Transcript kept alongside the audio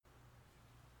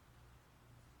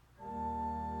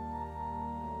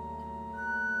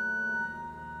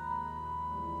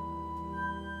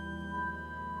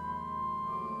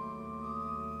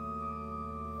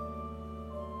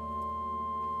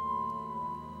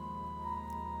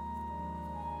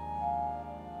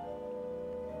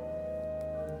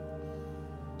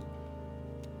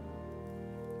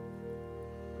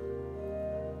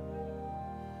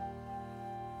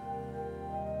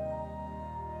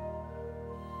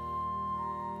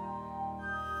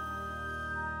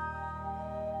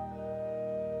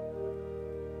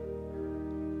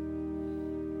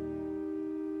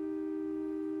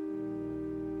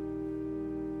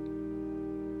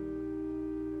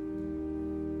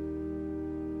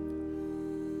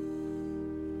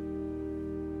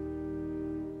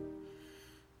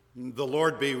The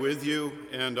Lord be with you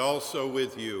and also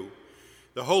with you.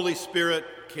 The Holy Spirit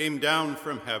came down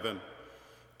from heaven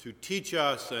to teach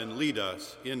us and lead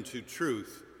us into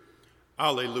truth.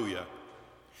 Alleluia.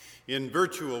 In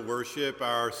virtual worship,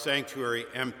 our sanctuary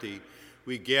empty,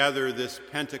 we gather this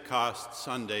Pentecost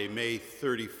Sunday, May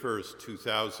 31st,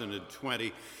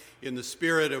 2020, in the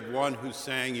spirit of one who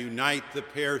sang, "Unite the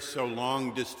pair so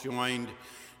long disjoined,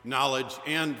 knowledge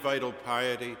and vital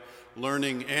piety,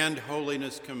 learning and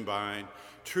holiness combine,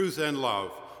 truth and love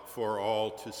for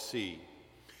all to see."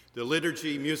 The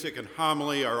liturgy, music, and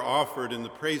homily are offered in the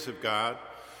praise of God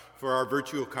for our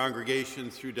virtual congregation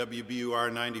through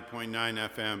WBUR 90.9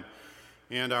 FM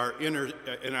and our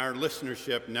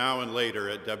listenership now and later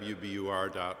at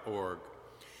WBUR.org.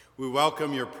 We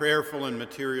welcome your prayerful and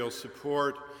material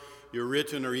support, your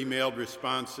written or emailed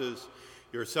responses,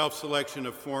 your self-selection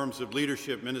of forms of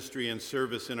leadership, ministry, and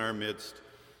service in our midst.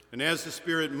 And as the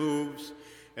Spirit moves,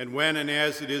 and when and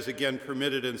as it is again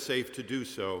permitted and safe to do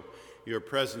so, your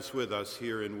presence with us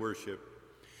here in worship.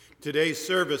 Today's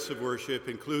service of worship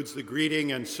includes the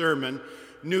greeting and sermon,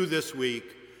 new this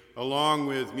week, along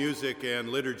with music and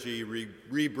liturgy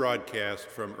rebroadcast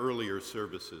from earlier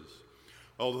services.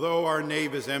 Although our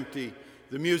nave is empty,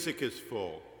 the music is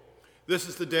full. This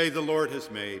is the day the Lord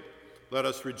has made. Let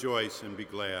us rejoice and be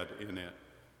glad in it.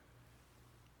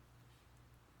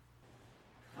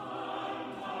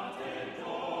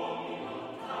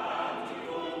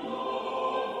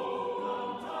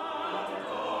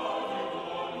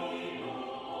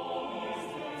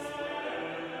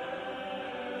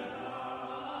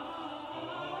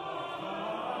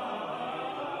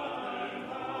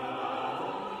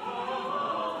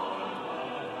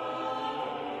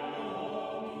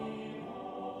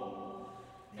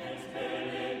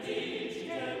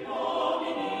 Benedicite,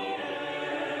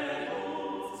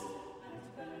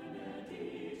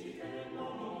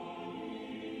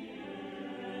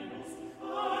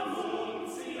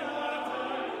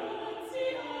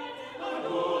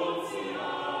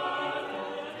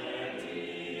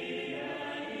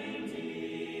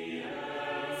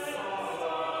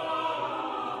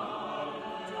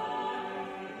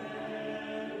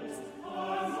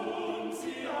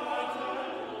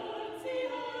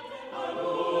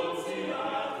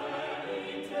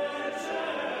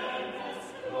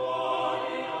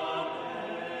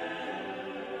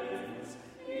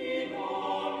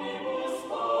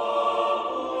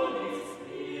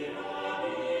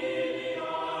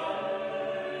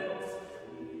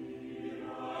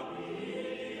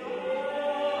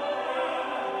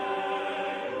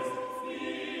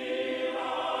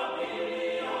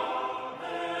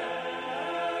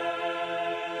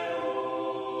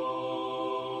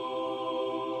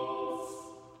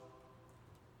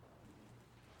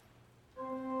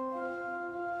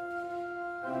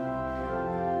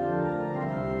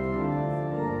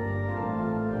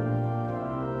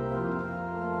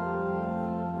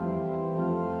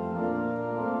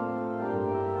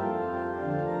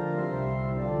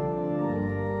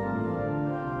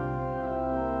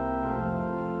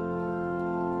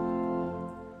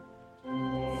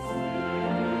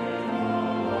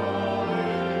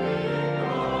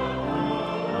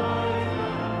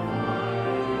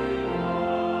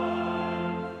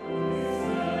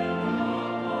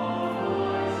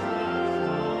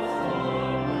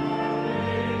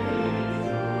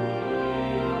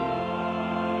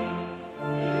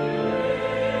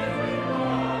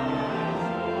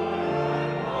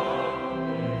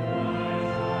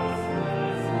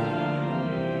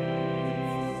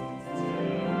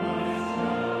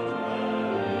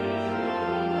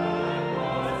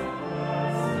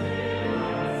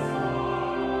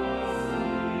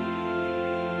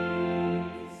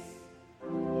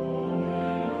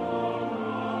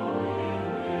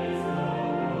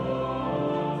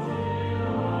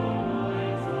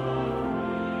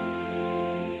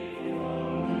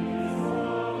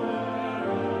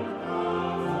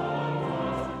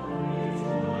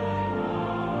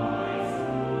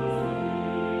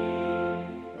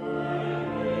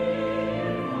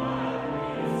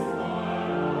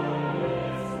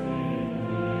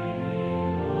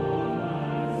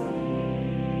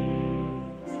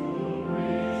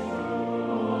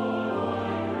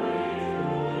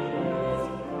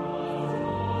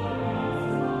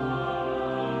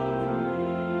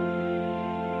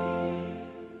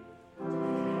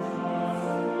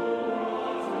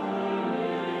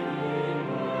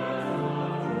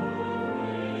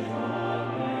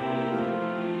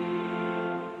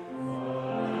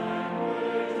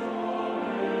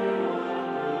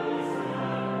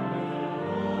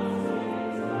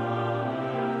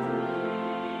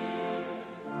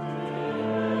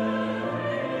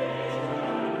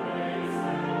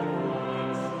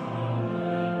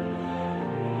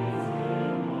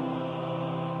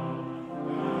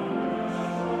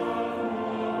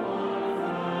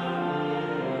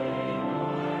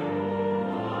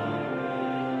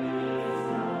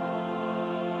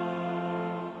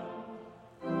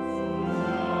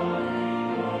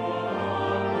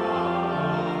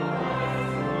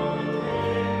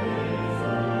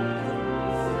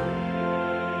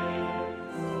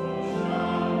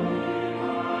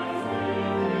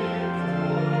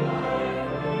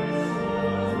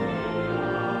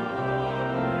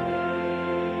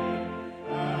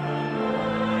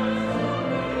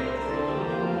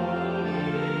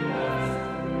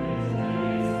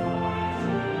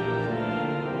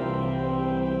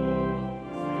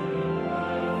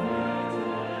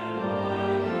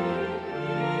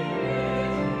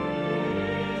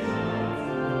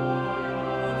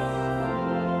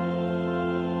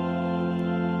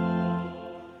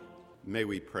 May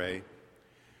we pray.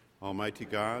 Almighty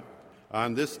God,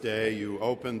 on this day you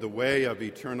opened the way of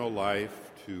eternal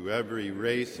life to every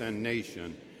race and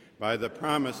nation by the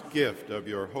promised gift of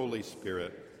your Holy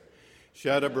Spirit.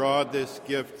 Shed abroad this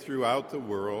gift throughout the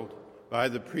world by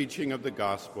the preaching of the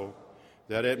gospel,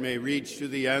 that it may reach to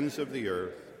the ends of the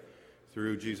earth,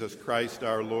 through Jesus Christ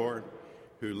our Lord,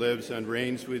 who lives and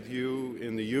reigns with you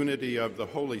in the unity of the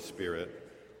Holy Spirit,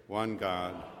 one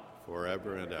God,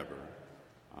 forever and ever.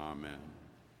 Amen.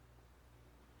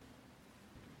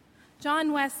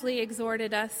 John Wesley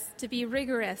exhorted us to be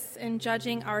rigorous in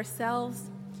judging ourselves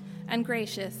and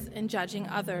gracious in judging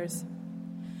others.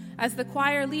 As the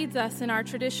choir leads us in our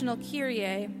traditional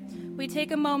Kyrie, we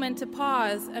take a moment to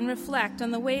pause and reflect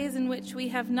on the ways in which we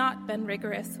have not been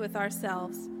rigorous with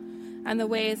ourselves and the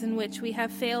ways in which we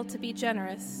have failed to be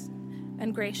generous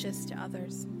and gracious to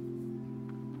others.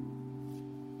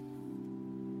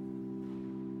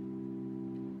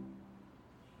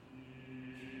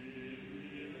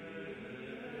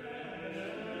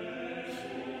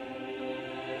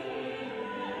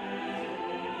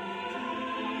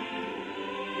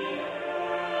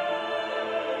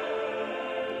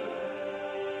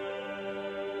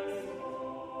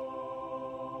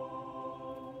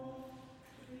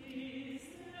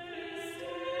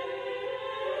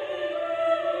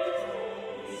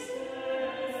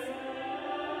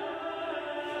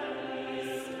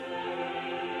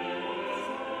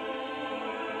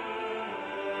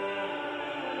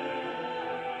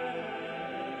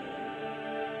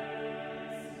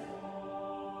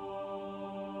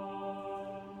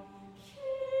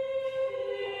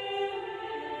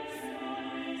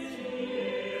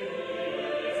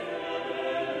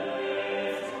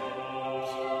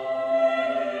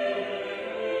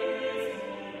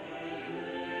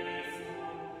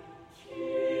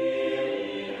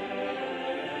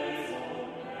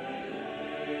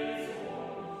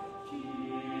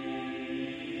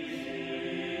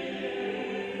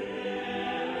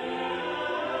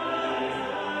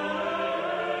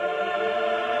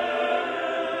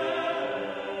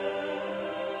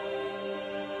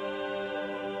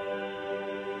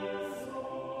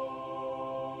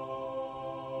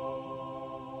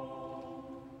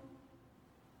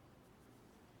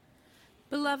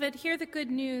 Beloved, hear the good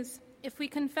news. If we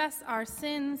confess our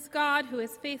sins, God, who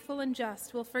is faithful and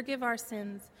just, will forgive our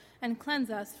sins and cleanse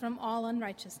us from all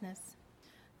unrighteousness.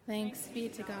 Thanks be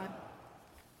to God.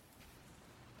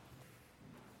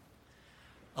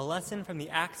 A lesson from the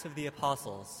Acts of the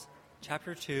Apostles,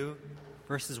 chapter 2,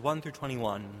 verses 1 through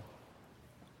 21.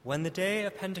 When the day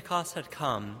of Pentecost had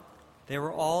come, they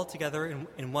were all together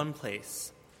in one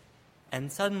place.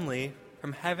 And suddenly,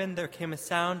 from heaven there came a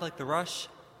sound like the rush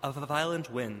of a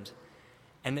violent wind,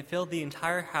 and it filled the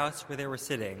entire house where they were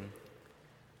sitting.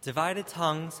 Divided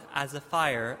tongues as of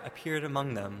fire appeared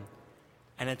among them,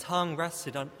 and a tongue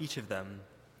rested on each of them.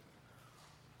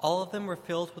 All of them were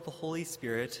filled with the Holy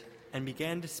Spirit and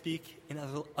began to speak in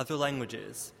other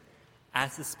languages,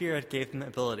 as the Spirit gave them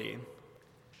ability.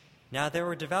 Now there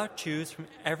were devout Jews from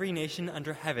every nation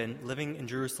under heaven living in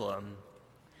Jerusalem.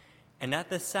 And at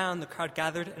this sound the crowd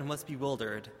gathered and was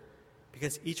bewildered,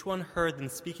 because each one heard them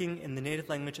speaking in the native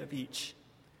language of each.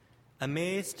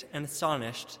 Amazed and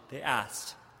astonished, they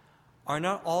asked, "Are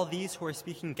not all these who are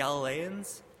speaking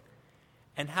Galileans?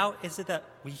 And how is it that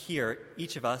we hear,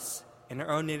 each of us, in our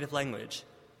own native language,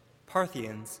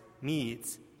 Parthians,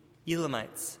 Medes,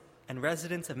 Elamites, and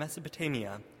residents of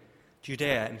Mesopotamia,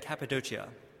 Judea and Cappadocia,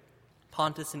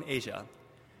 Pontus and Asia,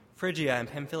 Phrygia and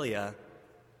Pamphylia,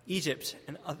 Egypt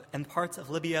and parts of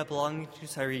Libya belonging to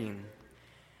Cyrene,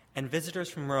 and visitors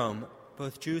from Rome,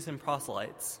 both Jews and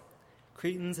proselytes,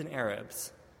 Cretans and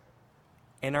Arabs.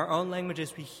 In our own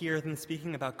languages we hear them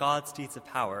speaking about God's deeds of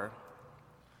power."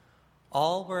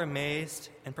 All were amazed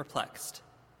and perplexed,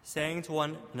 saying to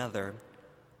one another,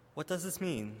 "What does this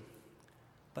mean?"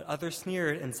 But others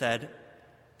sneered and said,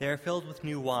 "They are filled with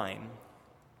new wine."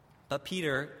 But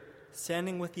Peter,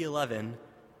 standing with the 11,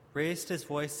 raised his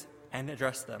voice and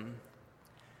addressed them.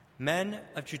 "Men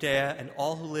of Judea and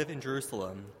all who live in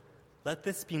Jerusalem, let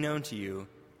this be known to you,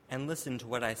 and listen to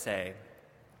what I say.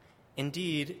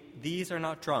 Indeed, these are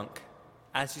not drunk,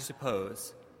 as you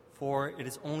suppose, for it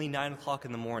is only 9 o'clock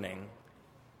in the morning.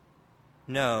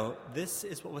 No, this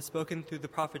is what was spoken through the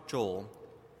prophet Joel.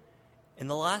 In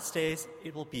the last days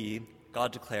it will be,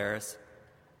 God declares,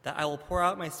 that I will pour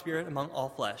out my Spirit among all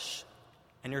flesh,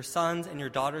 and your sons and your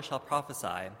daughters shall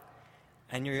prophesy,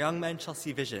 and your young men shall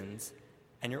see visions,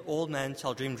 and your old men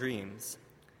shall dream dreams.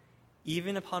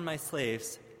 Even upon my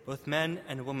slaves, both men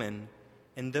and women,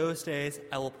 in those days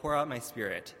I will pour out my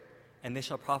Spirit, and they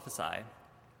shall prophesy.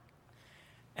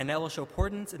 And I will show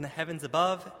portents in the heavens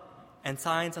above and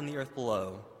signs on the earth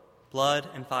below, blood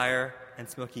and fire and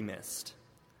smoky mist.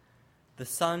 The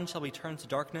sun shall be turned to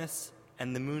darkness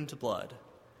and the moon to blood,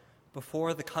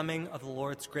 before the coming of the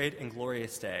Lord's great and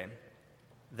glorious day.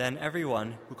 Then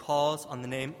everyone who calls on the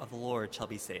name of the Lord shall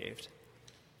be saved.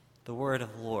 The word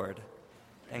of the Lord.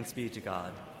 Thanks be to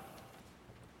God.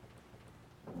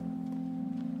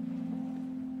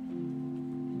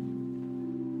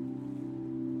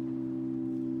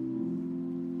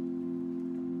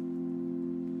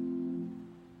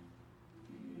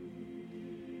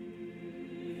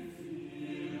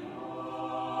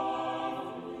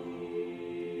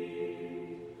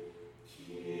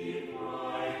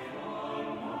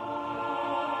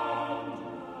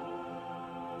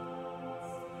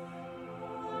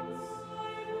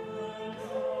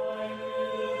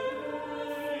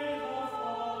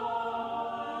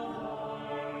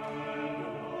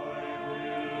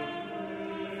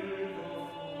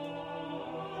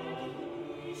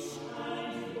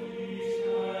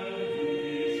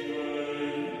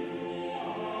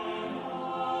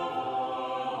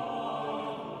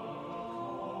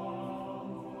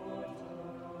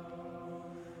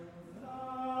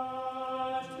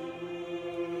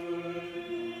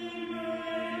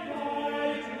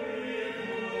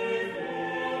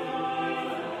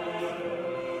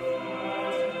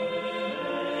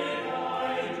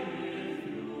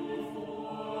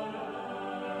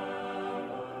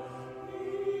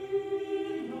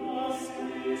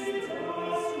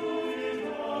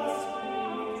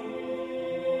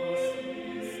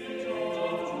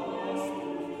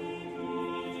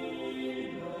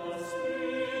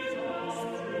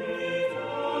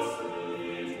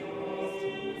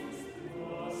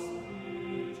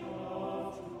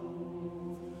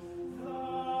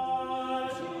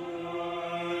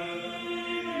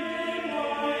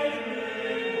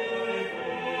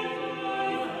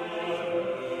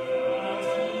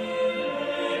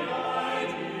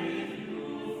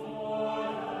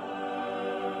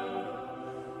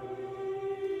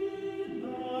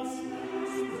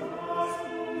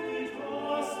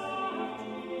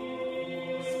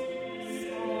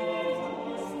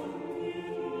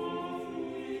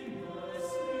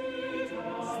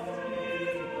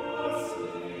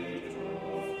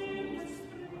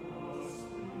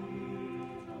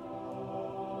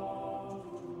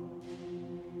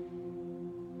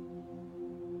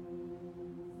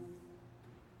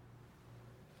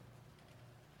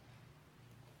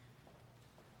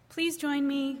 Please join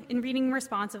me in reading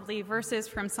responsively verses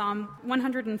from Psalm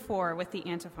 104 with the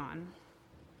antiphon.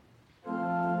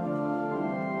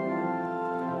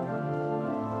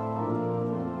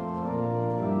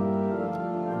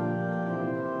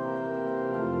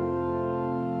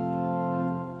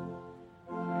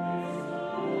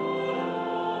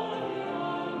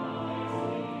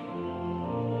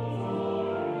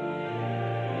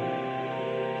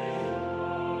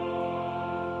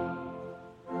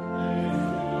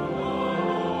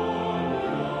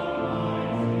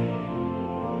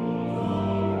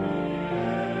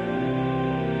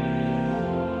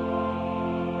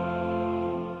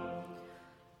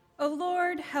 O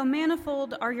Lord, how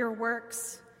manifold are your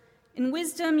works! In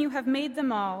wisdom you have made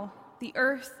them all. The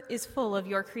earth is full of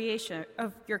your creation,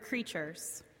 of your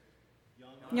creatures.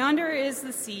 Yonder is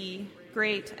the sea,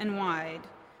 great and wide.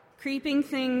 Creeping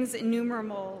things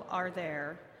innumerable are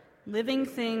there, living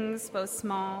things both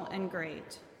small and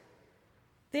great.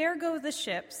 There go the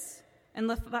ships and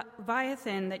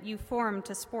Leviathan that you formed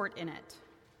to sport in it.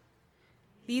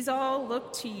 These all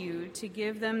look to you to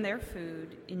give them their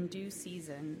food in due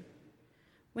season.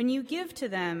 When you give to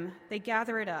them, they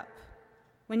gather it up.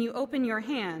 When you open your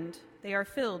hand, they are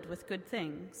filled with good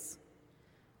things.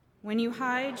 When you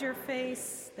hide your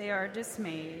face, they are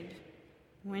dismayed.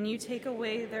 When you take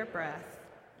away their breath,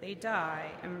 they die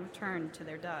and return to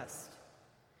their dust.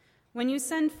 When you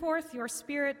send forth your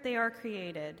spirit, they are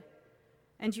created,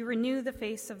 and you renew the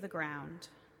face of the ground.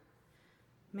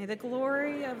 May the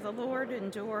glory of the Lord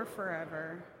endure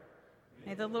forever.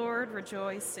 May the Lord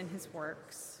rejoice in his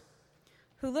works.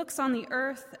 Who looks on the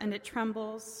earth and it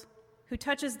trembles, who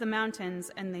touches the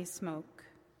mountains and they smoke.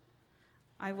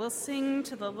 I will sing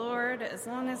to the Lord as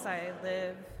long as I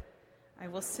live. I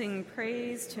will sing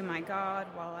praise to my God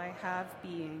while I have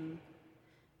being.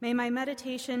 May my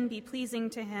meditation be pleasing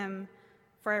to him,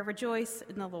 for I rejoice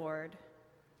in the Lord.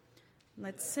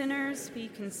 Let sinners be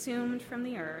consumed from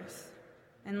the earth,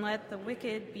 and let the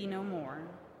wicked be no more.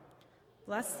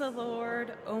 Bless the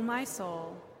Lord, O my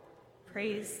soul.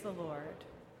 Praise the Lord.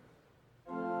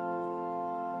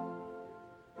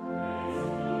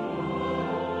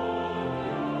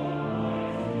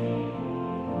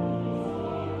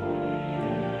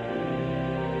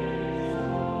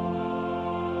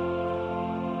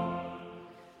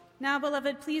 Now,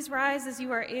 beloved, please rise as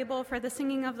you are able for the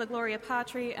singing of the Gloria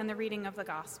Patri and the reading of the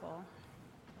Gospel.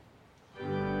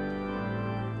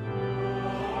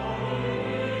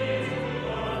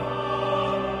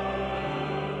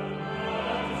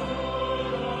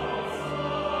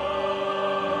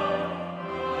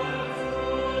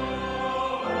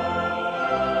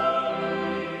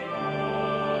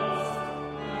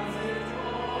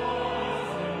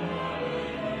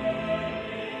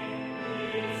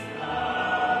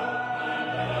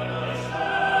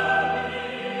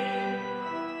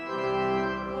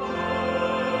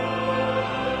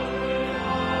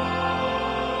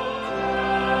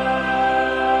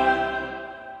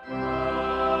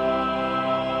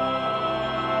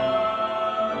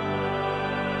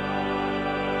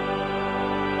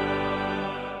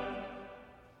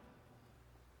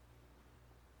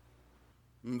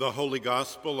 The Holy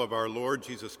Gospel of our Lord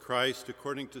Jesus Christ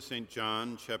according to St.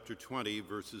 John, chapter 20,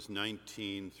 verses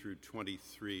 19 through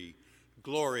 23.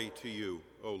 Glory to you,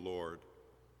 O Lord.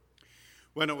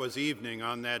 When it was evening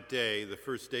on that day, the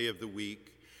first day of the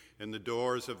week, and the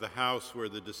doors of the house where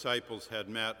the disciples had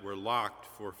met were locked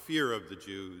for fear of the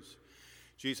Jews,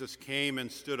 Jesus came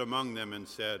and stood among them and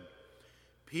said,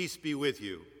 "Peace be with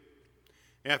you."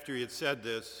 After he had said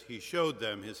this, he showed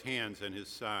them his hands and his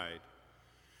side.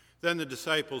 Then the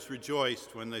disciples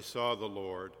rejoiced when they saw the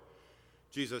Lord.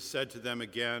 Jesus said to them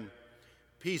again,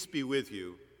 "Peace be with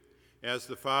you. As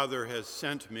the Father has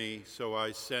sent me, so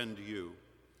I send you."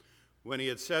 When he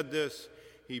had said this,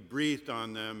 he breathed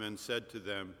on them and said to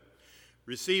them,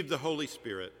 "Receive the Holy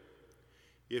Spirit.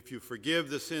 If you forgive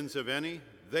the sins of any,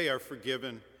 they are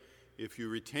forgiven. If you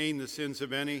retain the sins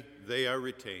of any, they are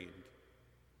retained."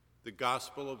 The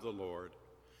Gospel of the Lord.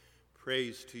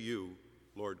 Praise to you,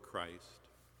 Lord Christ.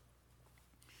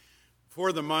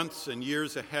 For the months and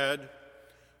years ahead,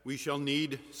 we shall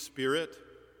need Spirit.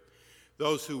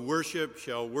 Those who worship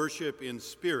shall worship in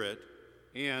spirit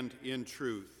and in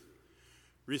truth.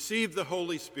 Receive the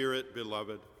Holy Spirit,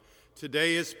 beloved.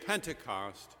 Today is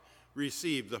Pentecost.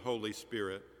 Receive the Holy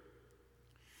Spirit.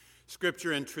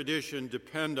 Scripture and tradition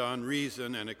depend on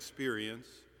reason and experience.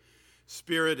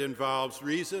 Spirit involves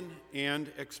reason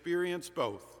and experience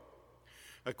both.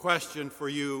 A question for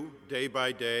you day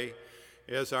by day,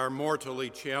 as our mortally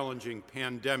challenging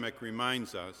pandemic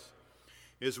reminds us,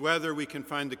 is whether we can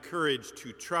find the courage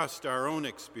to trust our own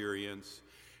experience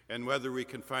and whether we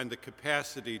can find the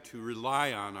capacity to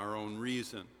rely on our own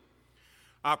reason.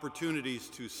 Opportunities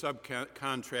to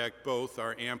subcontract both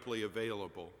are amply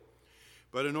available.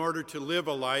 But in order to live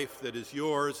a life that is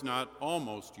yours, not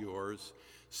almost yours,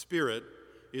 Spirit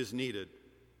is needed.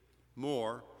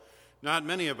 More, not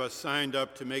many of us signed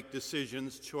up to make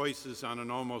decisions, choices on an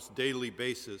almost daily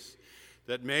basis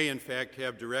that may in fact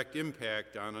have direct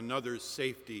impact on another's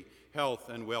safety, health,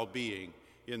 and well-being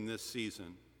in this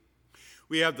season.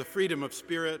 We have the freedom of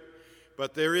spirit,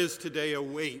 but there is today a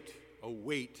weight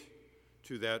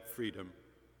to that freedom.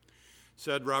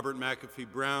 Said Robert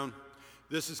McAfee Brown,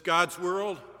 "This is God's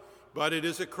world, but it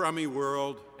is a crummy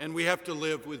world, and we have to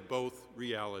live with both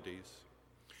realities."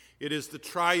 It is the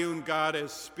triune God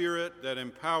as Spirit that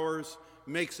empowers,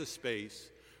 makes a space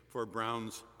for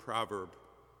Brown's proverb.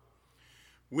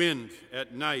 Wind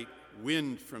at night,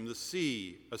 wind from the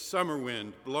sea, a summer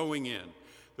wind blowing in.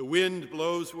 The wind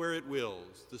blows where it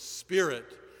wills. The Spirit,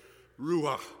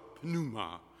 ruach,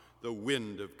 pneuma, the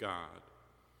wind of God.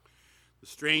 The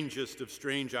strangest of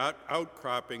strange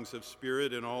outcroppings of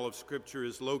Spirit in all of Scripture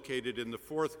is located in the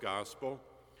fourth Gospel,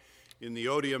 in the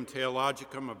Odium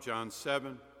Theologicum of John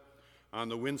 7, on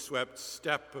the windswept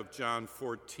steppe of John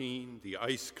 14, the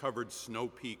ice-covered snow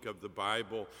peak of the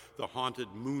Bible, the haunted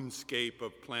moonscape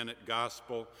of Planet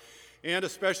Gospel, and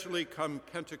especially come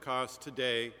Pentecost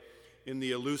today in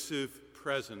the elusive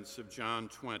presence of John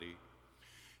 20.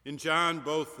 In John,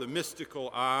 both the mystical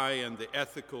eye and the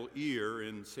ethical ear,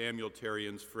 in Samuel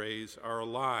Terrian's phrase, are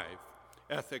alive.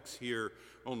 Ethics here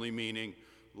only meaning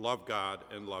love God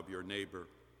and love your neighbor.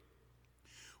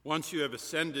 Once you have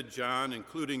ascended John,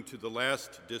 including to the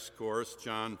last discourse,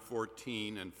 John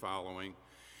 14 and following,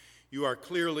 you are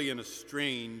clearly in a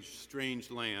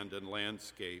strange land and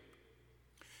landscape.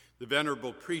 The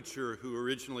venerable preacher who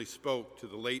originally spoke to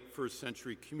the late first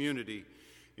century community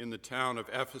in the town of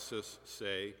Ephesus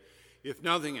say, if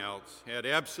nothing else, had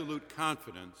absolute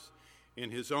confidence in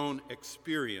his own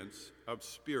experience of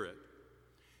Spirit.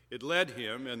 It led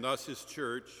him, and thus his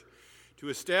church, to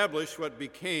establish what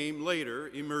became later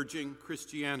emerging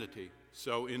Christianity.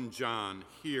 So in John,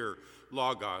 here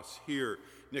Logos, here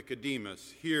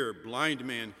Nicodemus, here blind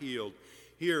man healed,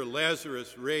 here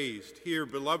Lazarus raised, here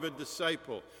beloved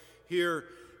disciple, here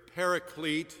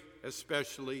Paraclete,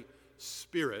 especially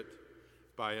Spirit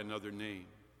by another name.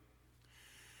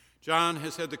 John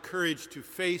has had the courage to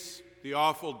face the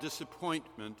awful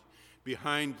disappointment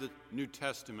behind the New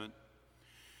Testament.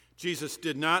 Jesus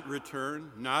did not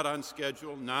return, not on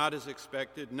schedule, not as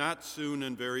expected, not soon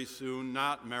and very soon,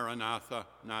 not Maranatha,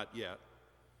 not yet.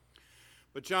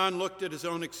 But John looked at his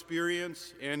own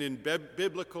experience and in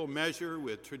biblical measure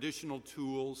with traditional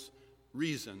tools,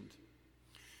 reasoned.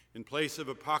 In place of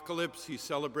apocalypse, he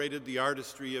celebrated the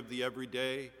artistry of the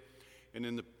everyday,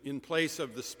 and in place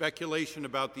of the speculation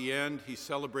about the end, he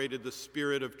celebrated the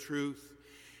spirit of truth.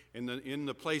 In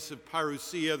the place of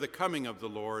parousia, the coming of the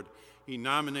Lord, he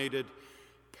nominated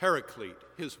Paraclete,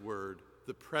 his word,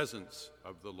 the presence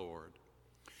of the Lord.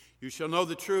 You shall know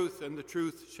the truth, and the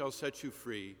truth shall set you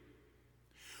free.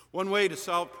 One way to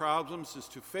solve problems is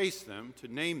to face them,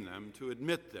 to name them, to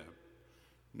admit them.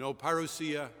 No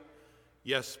parousia,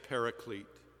 yes Paraclete.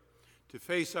 To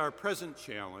face our present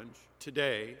challenge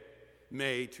today,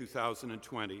 May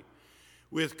 2020,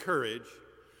 with courage,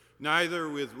 neither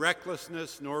with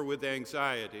recklessness nor with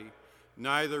anxiety,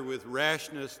 neither with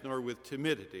rashness nor with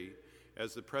timidity,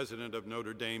 as the president of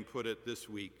Notre Dame put it this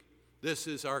week. This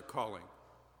is our calling.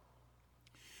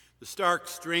 The stark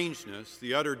strangeness,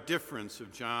 the utter difference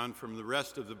of John from the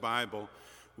rest of the Bible,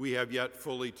 we have yet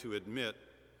fully to admit.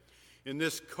 In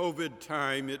this COVID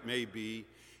time, it may be,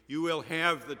 you will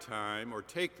have the time, or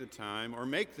take the time, or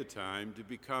make the time to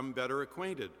become better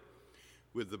acquainted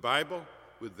with the Bible,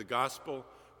 with the gospel,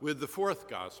 with the fourth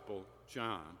gospel,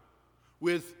 John,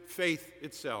 with faith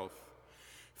itself.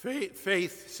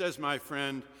 Faith, says my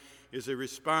friend, is a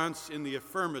response in the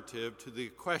affirmative to the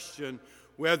question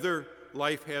whether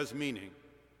life has meaning.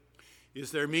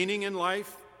 Is there meaning in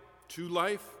life, to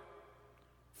life?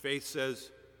 Faith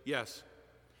says yes.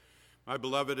 My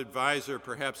beloved advisor,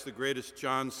 perhaps the greatest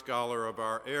John scholar of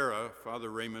our era,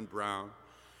 Father Raymond Brown,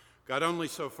 got only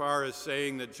so far as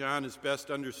saying that John is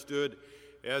best understood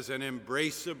as an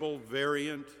embraceable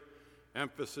variant,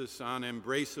 emphasis on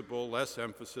embraceable, less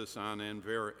emphasis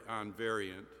on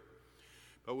variant.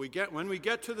 But when we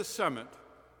get to the summit,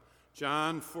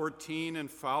 John 14 and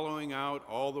following out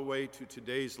all the way to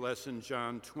today's lesson,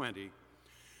 John 20,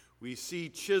 we see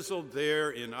chiseled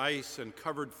there in ice and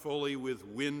covered fully with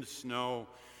wind snow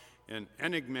an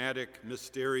enigmatic,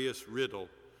 mysterious riddle,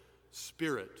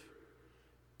 Spirit,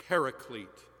 Paraclete,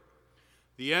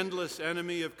 the endless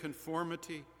enemy of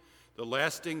conformity, the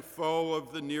lasting foe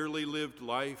of the nearly lived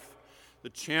life, the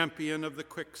champion of the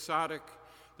quixotic,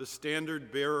 the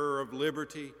standard bearer of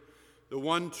liberty, the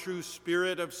one true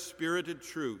spirit of spirited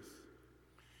truth.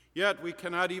 Yet we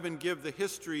cannot even give the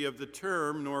history of the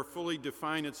term, nor fully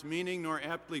define its meaning, nor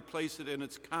aptly place it in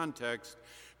its context,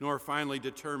 nor finally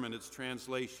determine its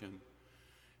translation.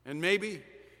 And maybe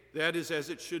that is as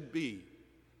it should be.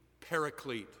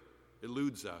 Paraclete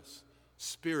eludes us.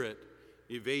 Spirit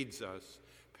evades us.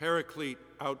 Paraclete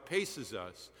outpaces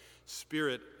us.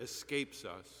 Spirit escapes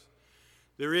us.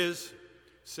 There is,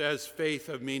 says faith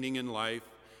of meaning in life,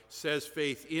 says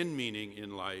faith in meaning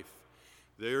in life,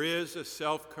 there is a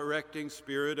self-correcting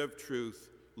spirit of truth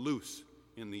loose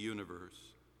in the universe.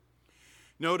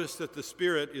 Notice that the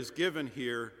Spirit is given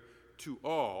here to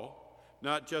all,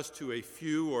 not just to a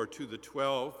few or to the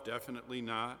 12, definitely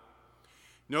not.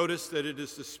 Notice that it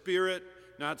is the Spirit,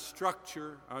 not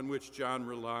structure, on which John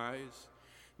relies.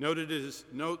 Notice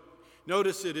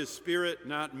it is Spirit,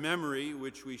 not memory,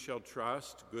 which we shall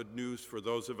trust. Good news for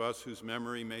those of us whose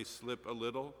memory may slip a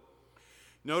little.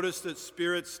 Notice that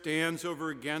Spirit stands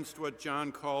over against what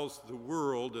John calls the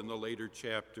world in the later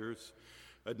chapters,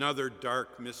 another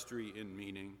dark mystery in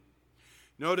meaning.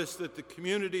 Notice that the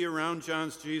community around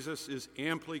John's Jesus is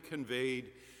amply conveyed,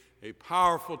 a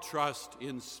powerful trust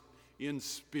in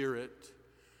Spirit.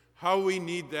 How we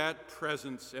need that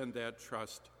presence and that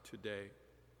trust today.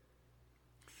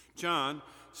 John,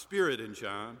 Spirit in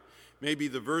John, may be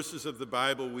the verses of the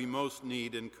Bible we most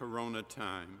need in Corona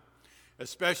time,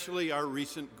 especially our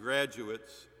recent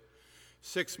graduates.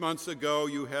 6 months ago,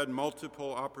 you had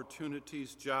multiple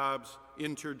opportunities, jobs,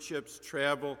 internships,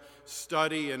 travel,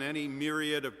 study, and any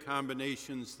myriad of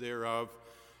combinations thereof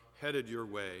headed your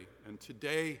way. And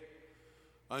today,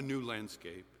 a new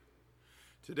landscape.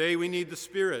 Today, we need the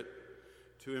Spirit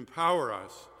to empower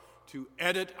us, to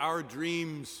edit our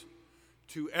dreams,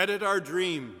 to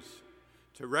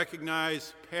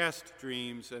recognize past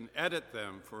dreams and edit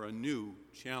them for a new,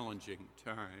 challenging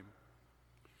time.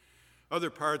 Other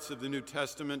parts of the New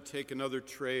Testament take another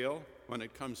trail when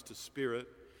it comes to Spirit.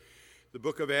 The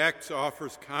book of Acts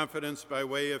offers confidence by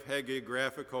way of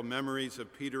hagiographical memories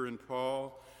of Peter and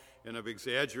Paul and of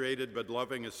exaggerated but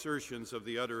loving assertions of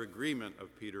the utter agreement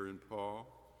of Peter and Paul.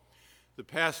 the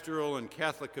pastoral and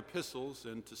Catholic epistles,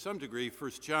 and to some degree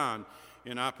 1 John,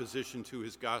 in opposition to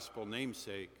his gospel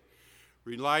namesake,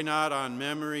 rely not on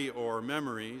memory or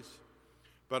memories,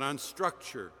 but on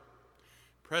structure,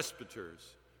 presbyters,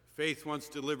 faith once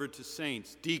delivered to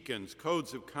saints, deacons,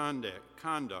 codes of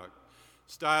conduct,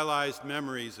 stylized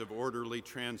memories of orderly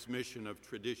transmission of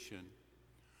tradition.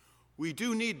 We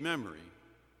do need memory,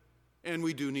 and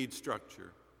we do need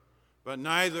structure, but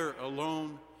neither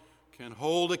alone can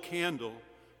hold a candle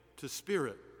to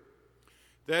spirit.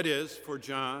 That is, for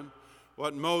John,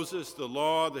 what Moses, the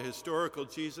law, the historical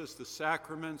Jesus, the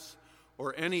sacraments,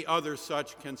 or any other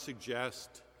such can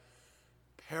suggest,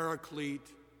 Paraclete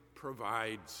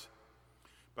provides.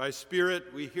 By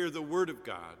Spirit, we hear the Word of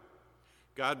God.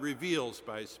 God reveals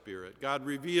by Spirit. God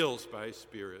reveals by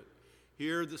Spirit.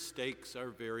 Here the stakes are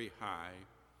very high,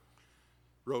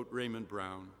 wrote Raymond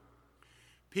Brown.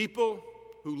 People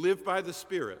who live by the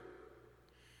Spirit,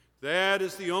 that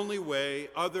is the only way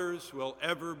others will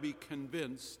ever be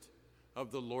convinced of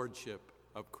the lordship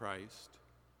of Christ.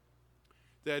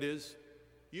 That is,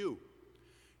 you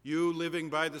living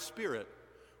by the Spirit,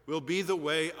 will be the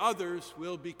way others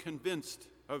will be convinced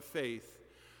of faith,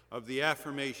 of the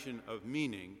affirmation of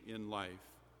meaning in life.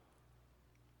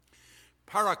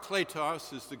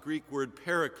 Parakletos is the Greek word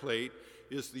paraclete,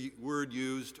 is the word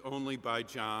used only by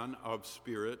John of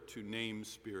Spirit to name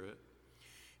Spirit.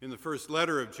 In the first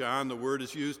letter of John, the word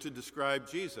is used to describe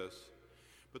Jesus.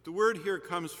 But the word here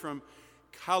comes from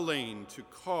kalein, to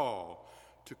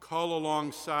call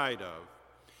alongside of.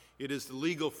 It is the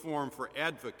legal form for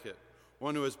advocate,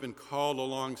 one who has been called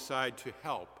alongside to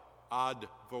help, ad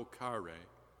vocare.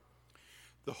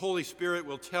 The Holy Spirit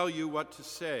will tell you what to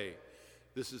say.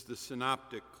 This is the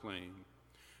synoptic claim.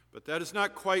 But that is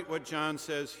not quite what John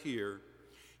says here.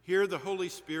 Here the Holy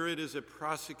Spirit is a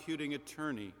prosecuting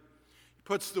attorney. He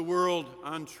puts the world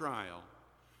on trial.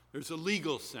 There's a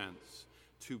legal sense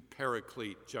to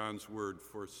paraclete, John's word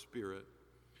for Spirit.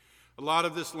 A lot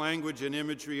of this language and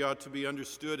imagery ought to be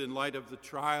understood in light of the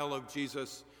trial of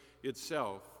Jesus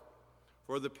itself.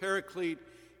 For the paraclete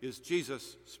is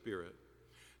Jesus' Spirit.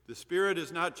 The Spirit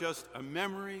is not just a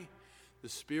memory, the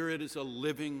Spirit is a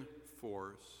living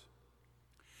force.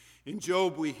 In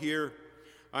Job we hear,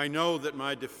 I know that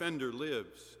my defender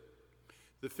lives.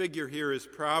 The figure here is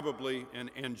probably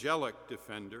an angelic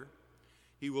defender.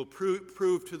 He will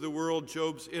prove to the world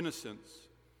Job's innocence.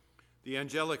 The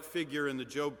angelic figure in the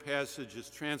Job passage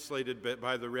is translated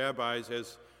by the rabbis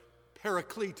as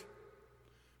paraclete,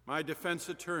 my defense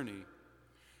attorney.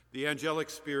 The angelic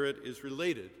spirit is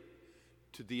related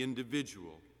to the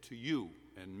individual, to you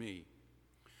and me.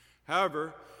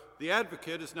 However, the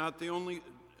advocate is not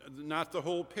the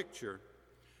whole picture.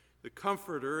 The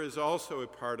comforter is also a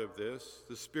part of this.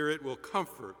 The Spirit will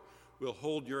comfort, will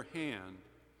hold your hand.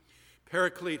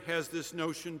 Paraclete has this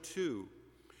notion too.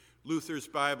 Luther's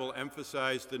Bible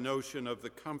emphasized the notion of the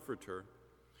comforter.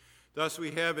 Thus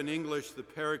we have in English the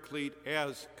paraclete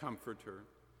as comforter.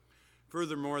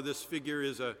 Furthermore, this figure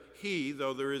is a he,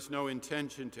 though there is no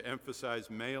intention to emphasize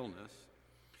maleness.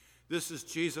 This is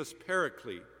Jesus'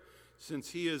 paraclete, since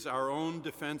he is our own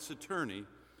defense attorney,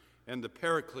 and the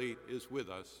paraclete is with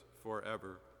us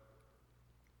forever.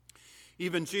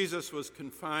 Even Jesus was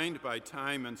confined by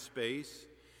time and space,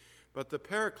 but the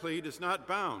paraclete is not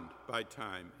bound by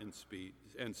time and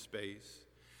space.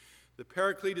 The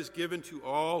paraclete is given to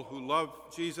all who love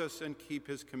Jesus and keep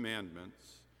his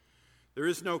commandments. There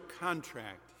is no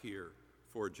contract here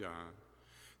for John.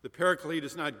 The paraclete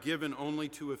is not given only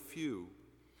to a few.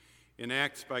 In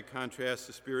Acts, by contrast,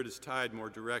 the Spirit is tied more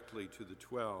directly to the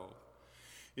 12.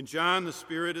 In John, the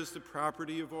Spirit is the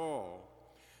property of all.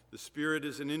 The Spirit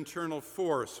is an internal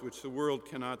force which the world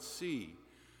cannot see.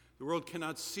 The world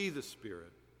cannot see the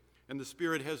Spirit, and the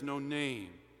Spirit has no name.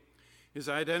 His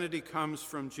identity comes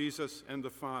from Jesus and the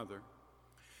Father.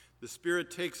 The Spirit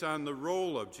takes on the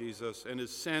role of Jesus and is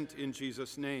sent in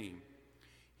Jesus' name.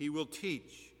 He will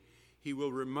teach, he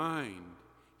will remind,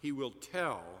 he will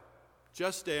tell,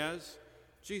 just as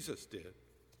Jesus did.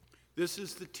 This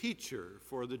is the teacher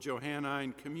for the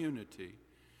Johannine community.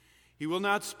 He will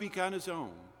not speak on his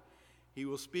own. He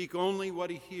will speak only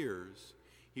what he hears.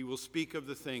 He will speak of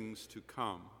the things to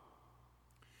come.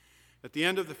 At the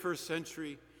end of the first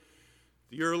century,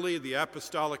 the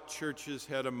apostolic churches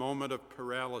had a moment of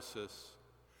paralysis.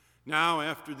 Now,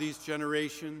 after these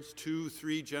generations,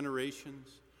 2-3 generations,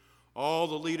 all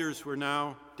the leaders were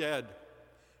now dead.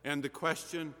 And the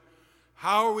question,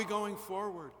 how are we going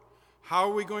forward? How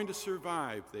are we going to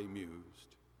survive, they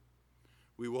mused.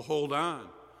 We will hold on,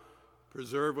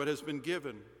 preserve what has been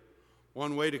given.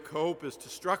 One way to cope is to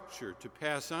structure, to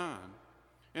pass on.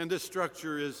 And this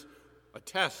structure is a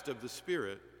test of the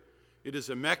Spirit. It is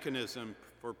a mechanism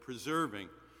for preserving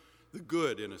the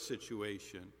good in a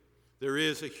situation. There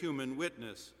is a human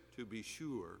witness, to be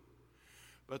sure.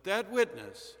 But that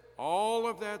witness, all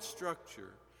of that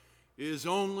structure, is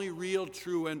only real,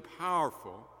 true, and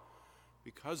powerful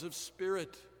because of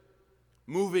Spirit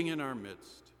moving in our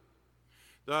midst.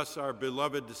 Thus, our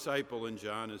beloved disciple in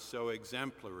John is so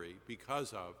exemplary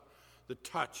because of the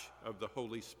touch of the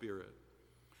Holy Spirit.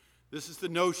 This is the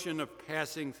notion of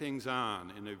passing things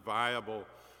on in a viable,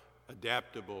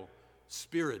 adaptable,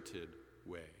 spirited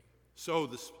way. So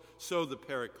the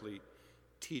Paraclete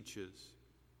teaches.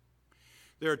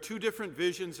 There are two different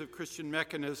visions of Christian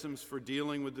mechanisms for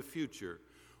dealing with the future.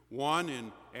 One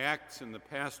in Acts and the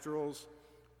pastorals,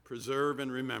 preserve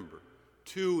and remember.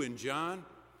 Two in John,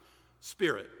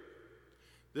 Spirit.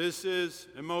 This is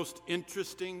a most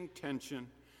interesting tension,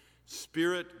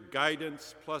 Spirit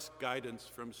guidance plus guidance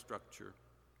from structure.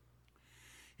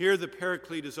 Here the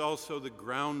Paraclete is also the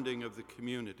grounding of the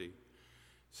community.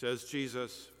 Says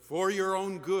Jesus, "For your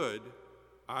own good,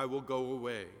 I will go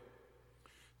away."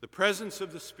 The presence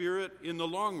of the Spirit in the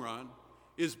long run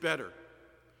is better.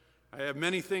 I have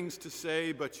many things to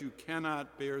say, but you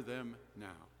cannot bear them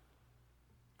now.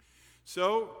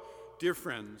 So, dear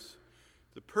friends,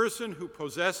 the person who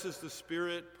possesses the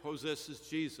Spirit possesses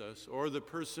Jesus, or the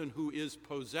person who is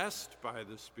possessed by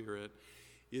the Spirit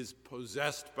is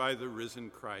possessed by the risen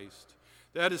Christ.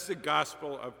 That is the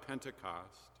gospel of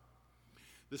Pentecost.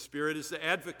 The Spirit is the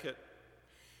advocate.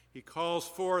 He calls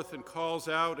forth and calls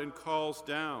out and calls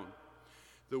down.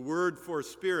 The word for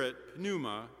spirit,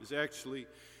 pneuma, is actually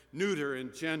neuter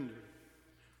in gender.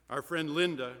 Our friend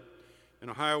Linda, an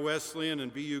Ohio Wesleyan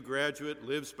and BU graduate,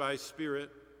 lives by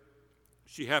Spirit.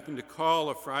 She happened to call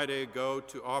a Friday ago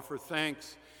to offer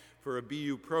thanks for a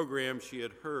BU program she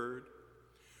had heard.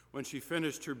 When she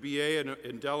finished her BA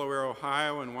in Delaware,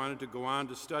 Ohio, and wanted to go on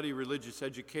to study religious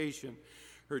education,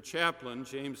 her chaplain,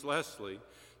 James Leslie,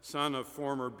 son of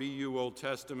former BU Old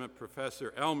Testament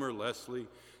professor Elmer Leslie,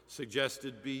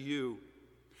 suggested BU.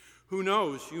 "Who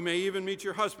knows, you may even meet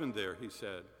your husband there," he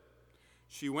said.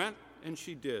 She went, and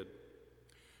she did.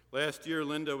 Last year,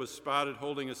 Linda was spotted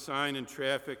holding a sign in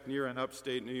traffic near an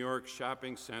upstate New York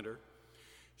shopping center.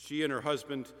 She and her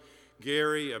husband,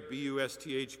 Gary, a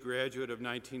BUSTH graduate of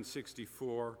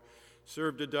 1964,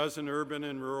 served a dozen urban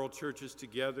and rural churches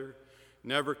together,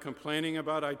 never complaining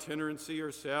about itinerancy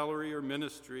or salary or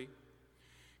ministry.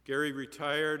 Gary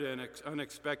retired and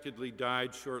unexpectedly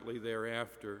died shortly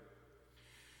thereafter.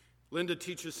 Linda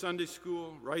teaches Sunday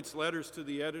school, writes letters to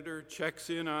the editor, checks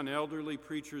in on elderly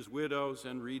preachers' widows,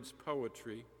 and reads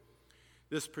poetry.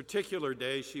 This particular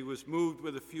day, she was moved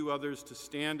with a few others to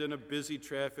stand in a busy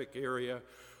traffic area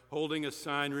holding a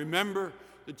sign, "Remember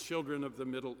the children of the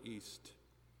Middle East."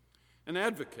 An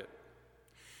advocate.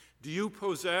 Do you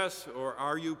possess, or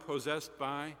are you possessed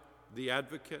by, the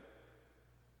advocate?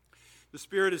 The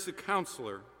Spirit is the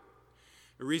counselor.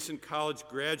 A recent college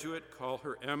graduate, call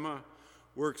her Emma,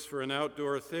 works for an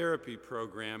outdoor therapy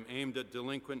program aimed at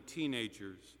delinquent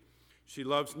teenagers. She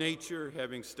loves nature,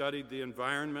 having studied the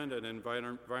environment and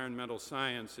environmental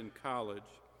science in college.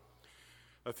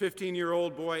 A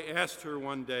 15-year-old boy asked her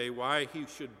one day why he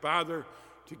should bother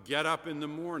to get up in the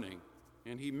morning,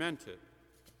 and he meant it.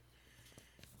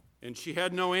 And she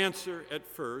had no answer at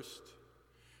first,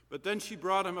 but then she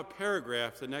brought him a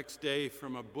paragraph the next day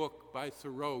from a book by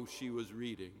Thoreau she was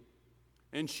reading.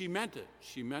 And she meant it.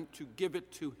 She meant to give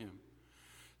it to him.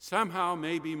 Somehow,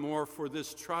 maybe more for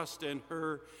this trust in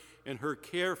her and her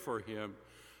care for him,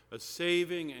 a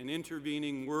saving and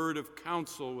intervening word of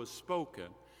counsel was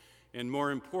spoken, and more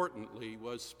importantly,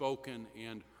 was spoken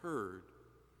and heard.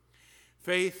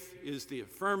 Faith is the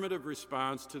affirmative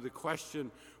response to the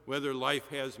question whether life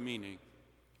has meaning.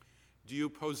 Do you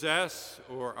possess,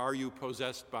 or are you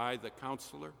possessed by, the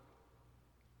counselor?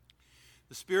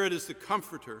 The Spirit is the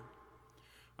comforter.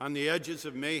 On the edges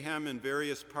of mayhem in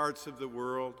various parts of the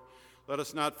world, let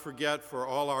us not forget, for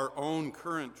all our own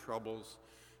current troubles,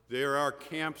 there are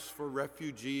camps for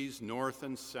refugees north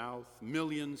and south,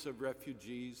 millions of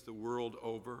refugees the world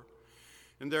over.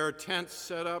 And there are tents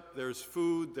set up, there's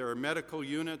food, there are medical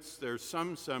units, there's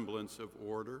some semblance of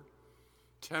order.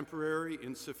 Temporary,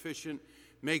 insufficient,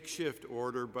 makeshift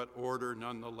order, but order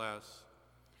nonetheless.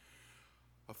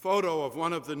 A photo of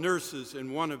one of the nurses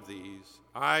in one of these,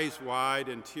 eyes wide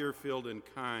and tear-filled and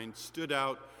kind, stood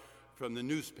out from the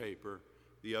newspaper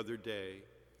the other day.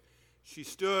 She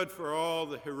stood for all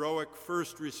the heroic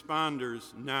first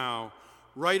responders now,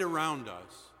 right around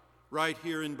us, right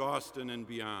here in Boston and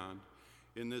beyond,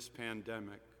 in this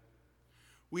pandemic.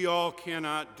 We all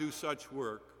cannot do such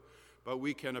work, but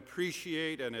we can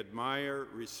appreciate and admire,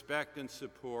 respect, and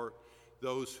support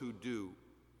those who do.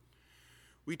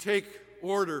 We take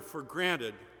order for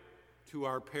granted to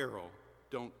our peril,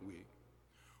 don't we?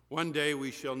 One day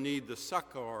we shall need the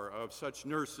succor of such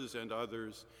nurses and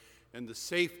others, and the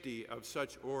safety of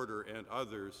such order and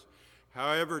others,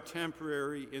 however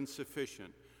temporary,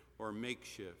 insufficient, or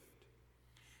makeshift.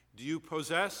 Do you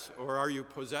possess, or are you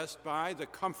possessed by, the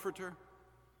Comforter?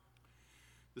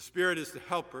 The Spirit is the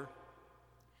helper.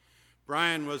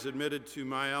 Brian was admitted to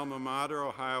my alma mater,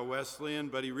 Ohio Wesleyan,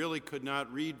 but he really could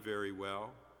not read very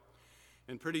well.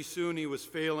 And pretty soon he was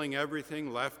failing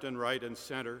everything left and right and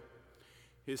center.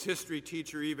 His history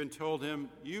teacher even told him,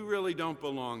 "You really don't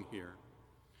belong here."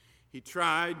 He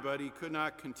tried, but he could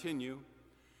not continue.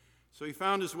 So he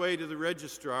found his way to the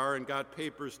registrar and got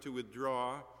papers to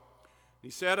withdraw. He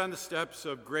sat on the steps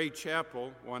of Gray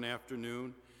Chapel one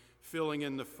afternoon, filling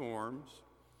in the forms.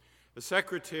 A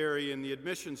secretary in the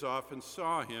admissions office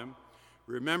saw him,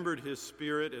 remembered his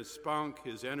spirit, his spunk,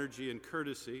 his energy and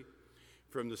courtesy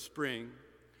from the spring.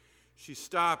 She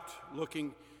stopped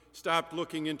looking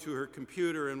into her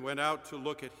computer and went out to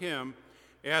look at him,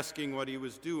 asking what he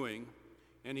was doing,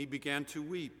 and he began to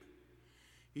weep.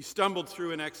 He stumbled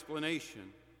through an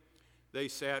explanation. They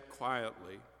sat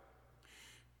quietly.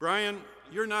 "Brian,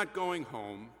 you're not going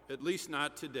home, at least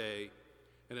not today,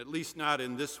 and at least not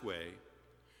in this way.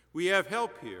 We have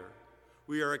help here.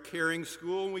 We are a caring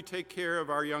school, and we take care of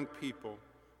our young people.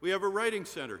 We have a writing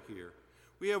center here.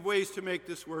 We have ways to make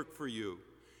this work for you.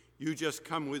 You just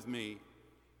come with me,"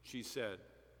 she said.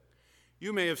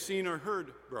 You may have seen or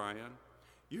heard Brian.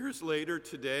 Years later,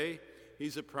 today,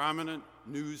 he's a prominent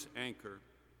news anchor.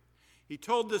 He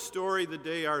told this story the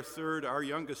day our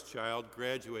youngest child,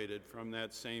 graduated from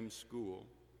that same school.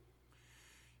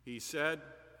 He said,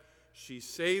 "She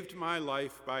saved my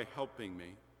life by helping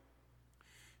me."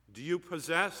 Do you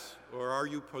possess, or are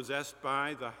you possessed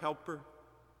by, the helper?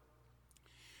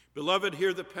 Beloved,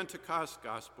 hear the Pentecost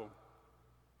gospel.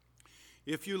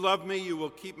 "If you love me, you will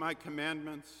keep my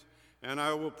commandments, and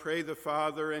I will pray the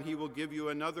Father, and he will give you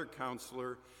another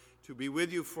counselor to be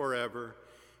with you forever,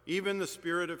 even the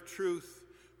Spirit of truth,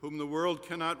 whom the world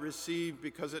cannot receive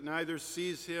because it neither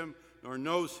sees him nor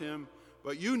knows him,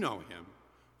 but you know him,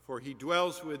 for he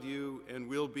dwells with you and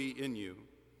will be in you.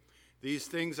 These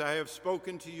things I have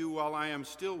spoken to you while I am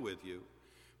still with you,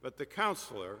 but the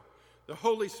Counselor, the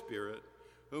Holy Spirit,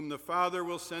 whom the Father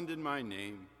will send in my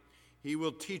name, he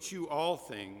will teach you all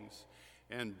things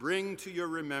and bring to your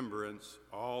remembrance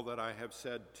all that I have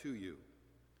said to you."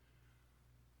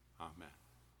 Amen.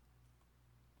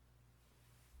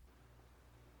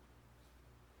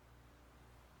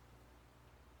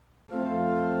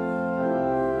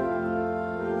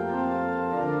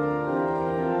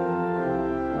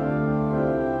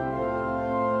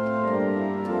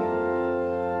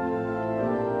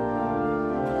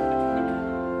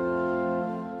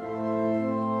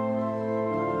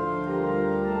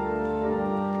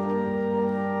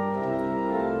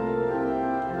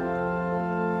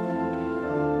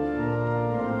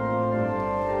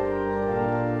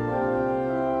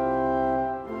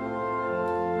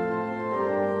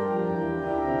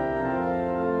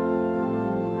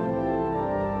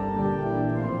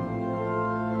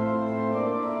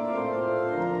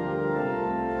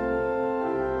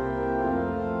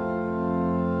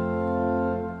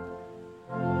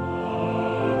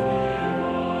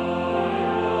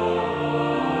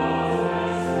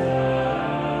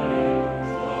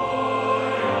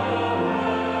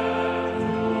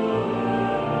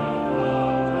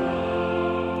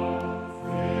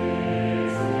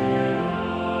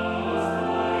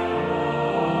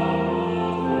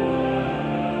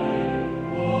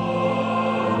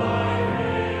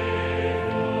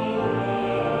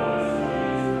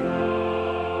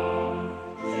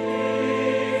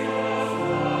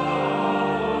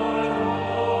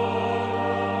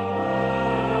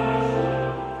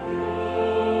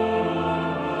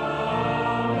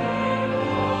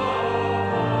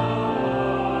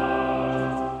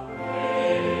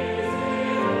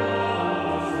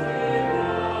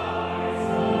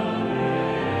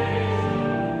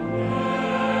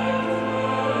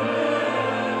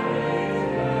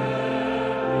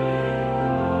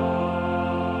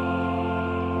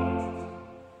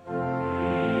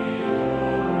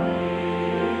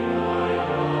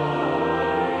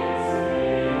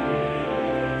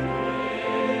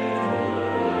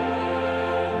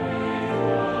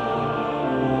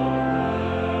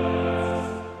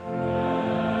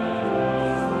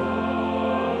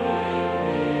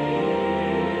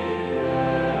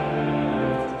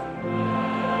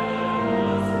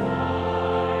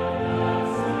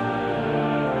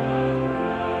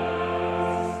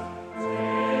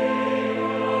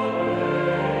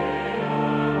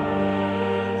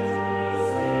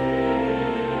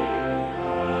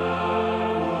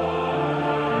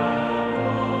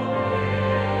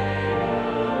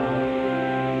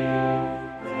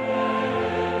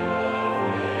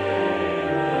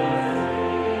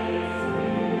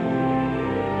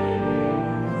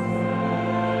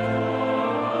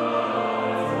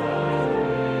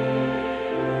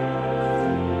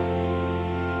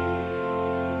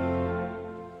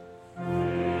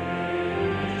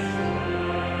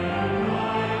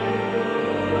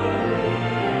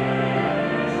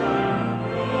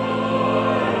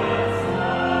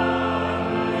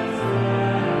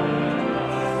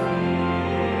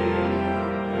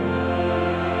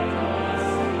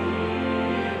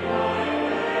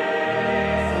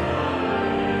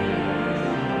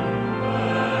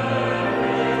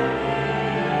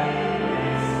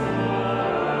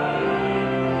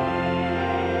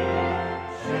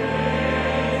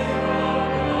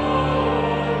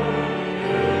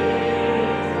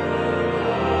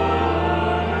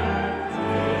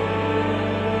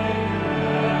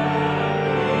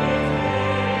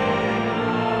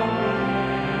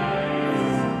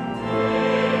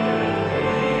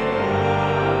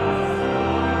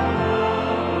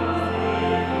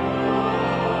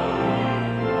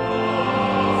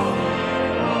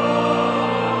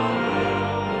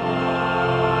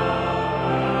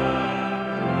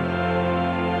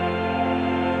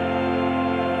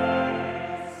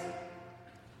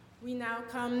 now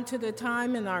come to the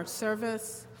time in our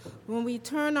service when we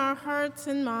turn our hearts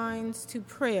and minds to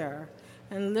prayer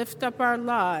and lift up our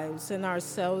lives and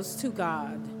ourselves to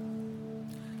God.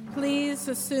 Please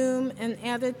assume an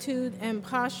attitude and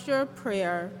posture of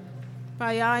prayer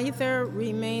by either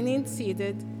remaining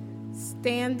seated,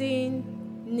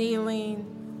 standing,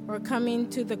 kneeling, or coming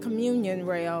to the communion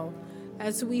rail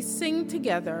as we sing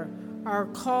together our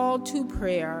call to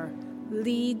prayer,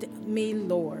 Lead Me,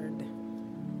 Lord.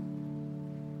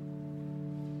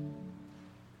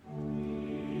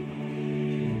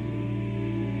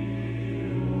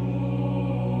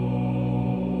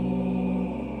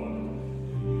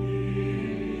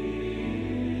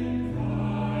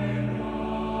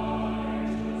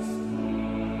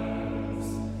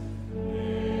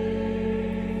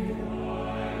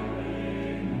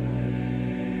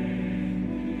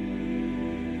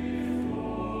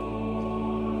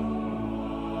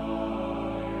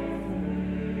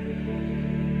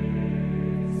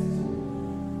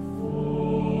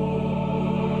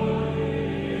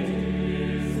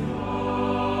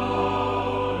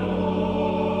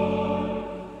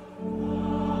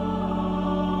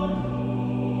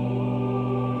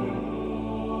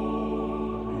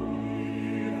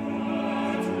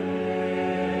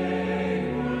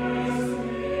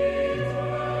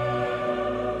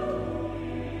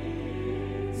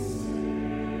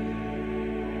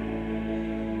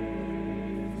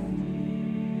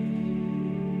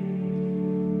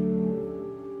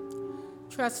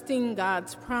 Trusting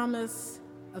God's promise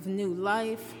of new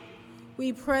life,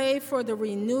 we pray for the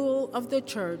renewal of the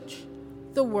church,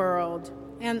 the world,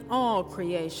 and all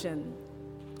creation.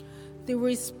 The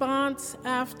response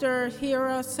after "Hear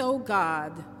us, O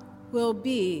God," will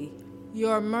be,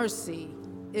 "Your mercy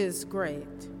is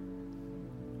great."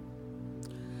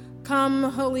 Come,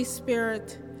 Holy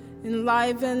Spirit,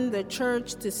 enliven the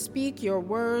church to speak your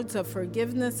words of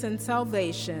forgiveness and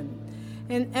salvation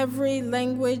in every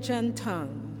language and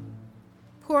tongue.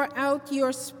 Pour out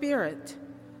your Spirit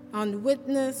on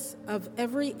witness of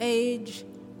every age,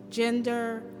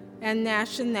 gender, and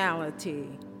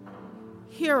nationality.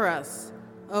 Hear us,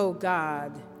 O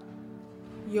God.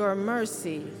 Your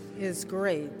mercy is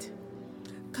great.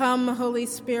 Come, Holy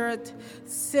Spirit,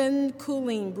 send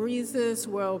cooling breezes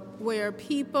where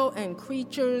people and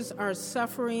creatures are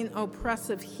suffering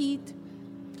oppressive heat.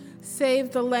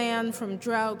 Save the land from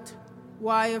drought,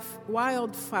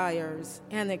 wildfires,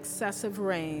 and excessive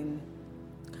rain.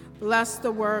 Bless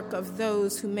the work of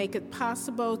those who make it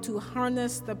possible to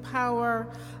harness the power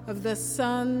of the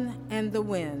sun and the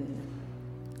wind.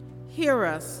 Hear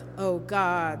us, O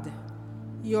God.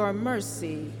 Your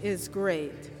mercy is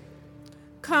great.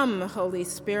 Come, Holy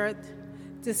Spirit,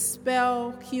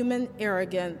 dispel human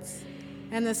arrogance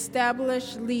and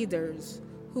establish leaders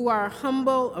who are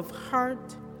humble of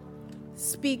heart.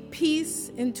 Speak peace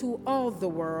into all the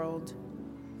world,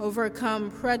 overcome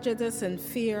prejudice and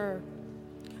fear.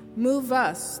 Move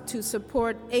us to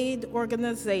support aid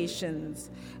organizations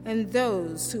and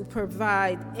those who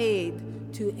provide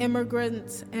aid to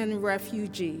immigrants and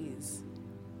refugees.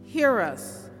 Hear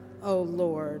us, O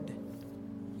Lord.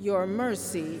 Your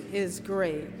mercy is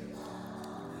great.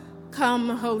 Come,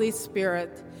 Holy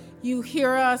Spirit, you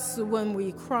hear us when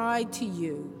we cry to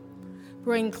you.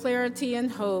 Bring clarity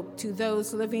and hope to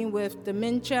those living with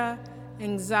dementia,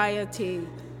 anxiety,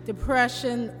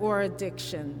 depression, or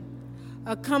addiction.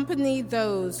 Accompany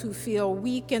those who feel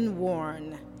weak and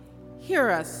worn. Hear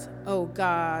us, O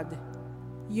God.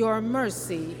 Your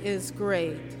mercy is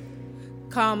great.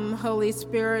 Come, Holy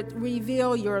Spirit,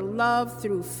 reveal your love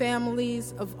through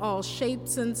families of all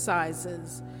shapes and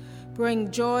sizes. Bring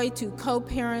joy to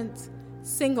co-parents,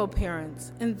 single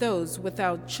parents, and those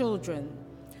without children.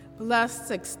 Bless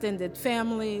extended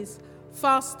families,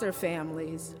 foster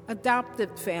families,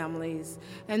 adopted families,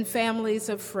 and families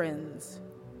of friends.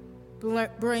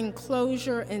 Bring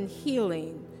closure and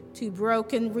healing to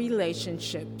broken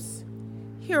relationships.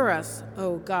 Hear us,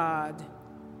 O God.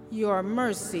 Your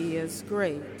mercy is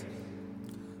great.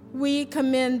 We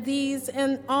commend these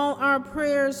and all our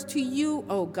prayers to you,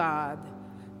 O God.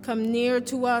 Come near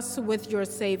to us with your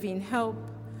saving help.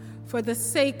 For the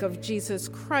sake of Jesus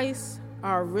Christ,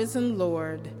 our risen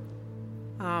Lord.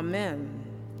 Amen.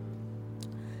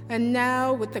 And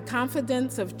now, with the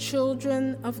confidence of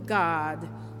children of God,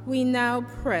 we now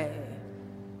pray.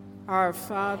 Our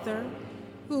Father,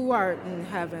 who art in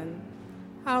heaven,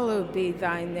 hallowed be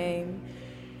thy name.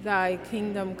 Thy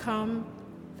kingdom come,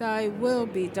 thy will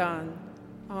be done,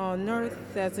 on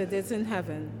earth as it is in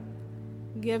heaven.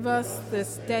 Give us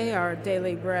this day our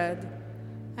daily bread,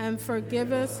 and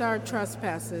forgive us our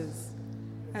trespasses,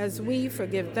 as we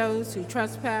forgive those who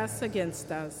trespass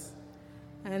against us.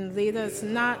 and lead us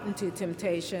not into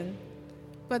temptation,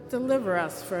 but deliver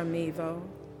us from evil.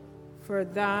 For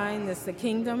thine is the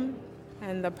kingdom,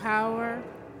 and the power,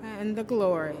 and the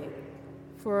glory,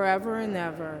 forever and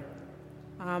ever.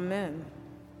 Amen.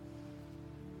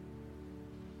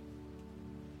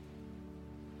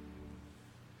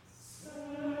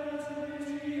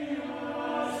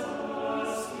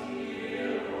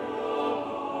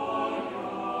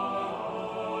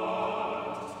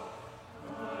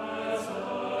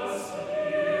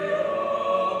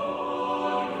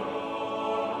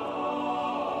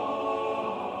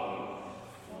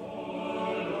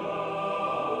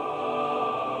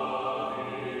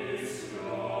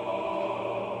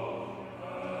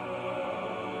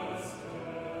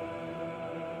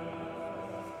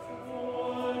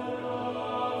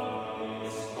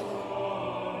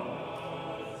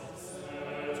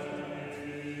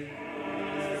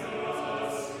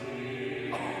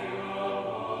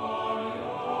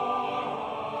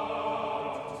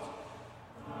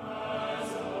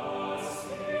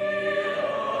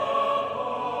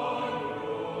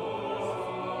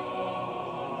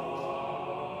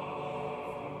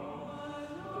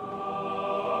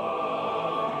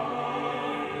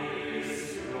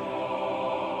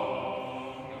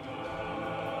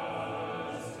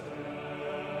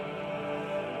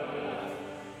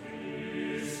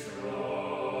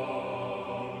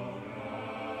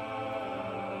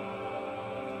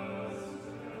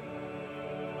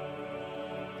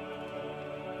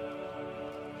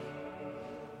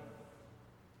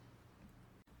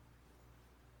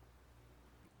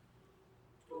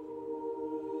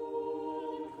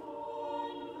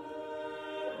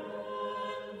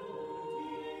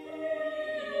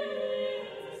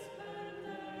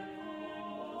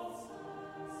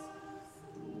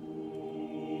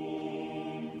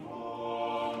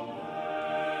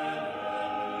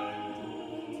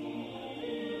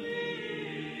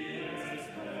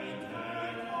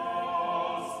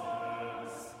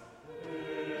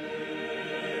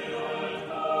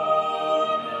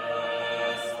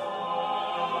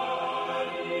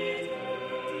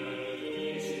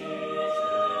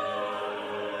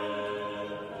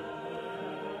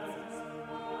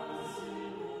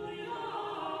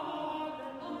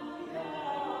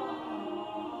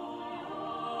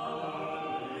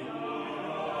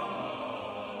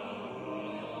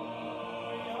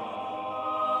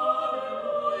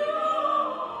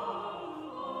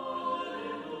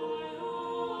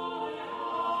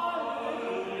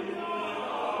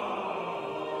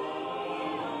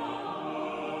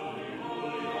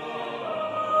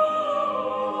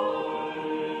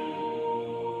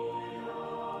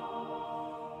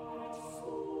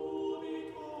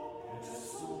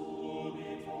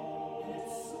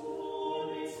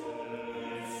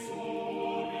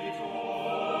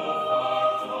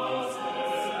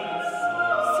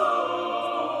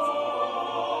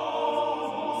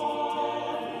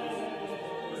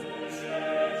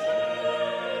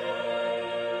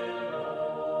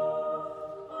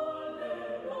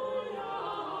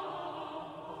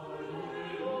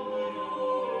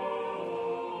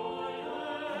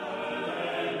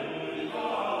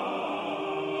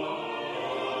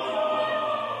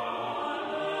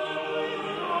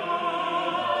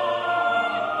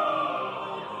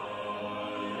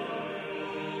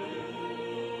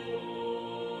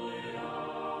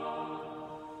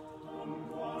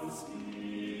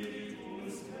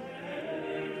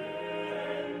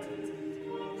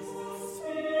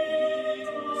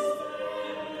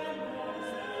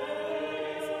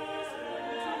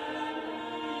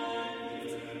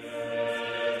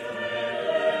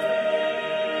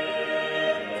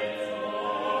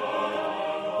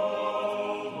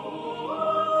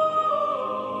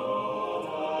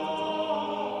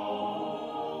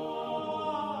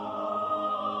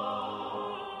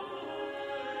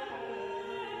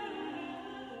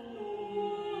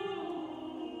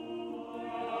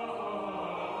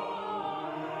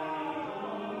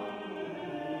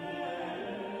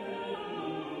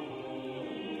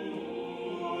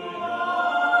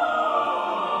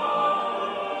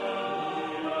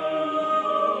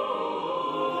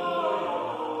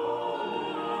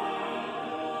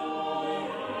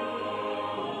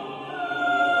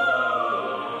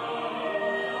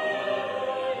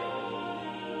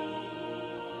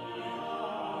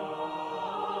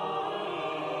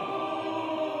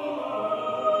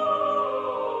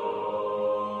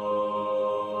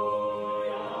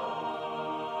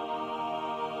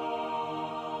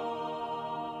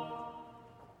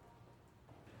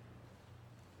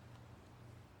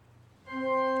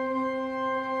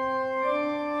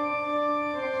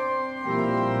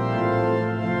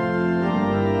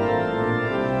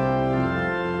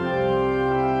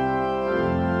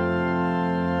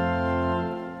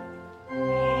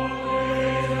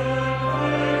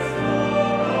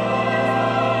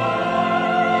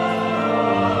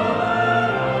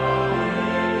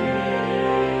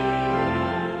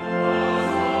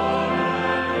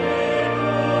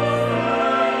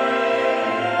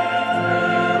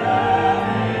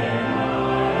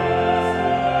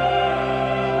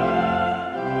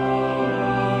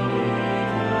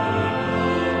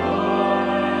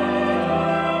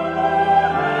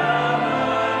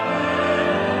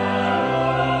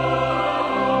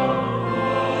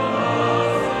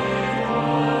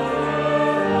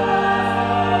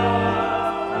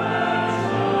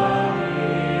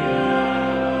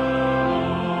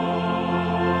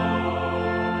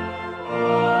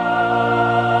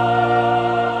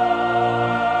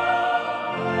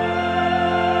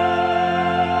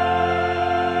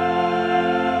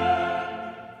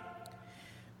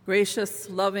 Gracious,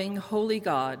 loving, holy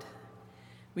God,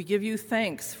 we give you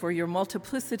thanks for your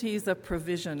multiplicities of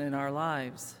provision in our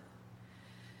lives.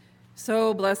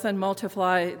 So bless and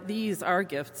multiply these our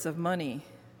gifts of money,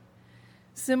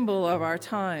 symbol of our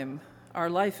time,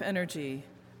 our life energy,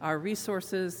 our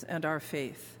resources, and our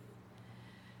faith,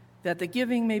 that the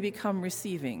giving may become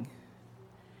receiving,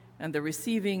 and the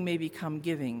receiving may become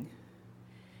giving,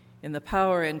 in the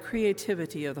power and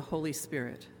creativity of the Holy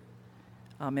Spirit.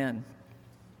 Amen.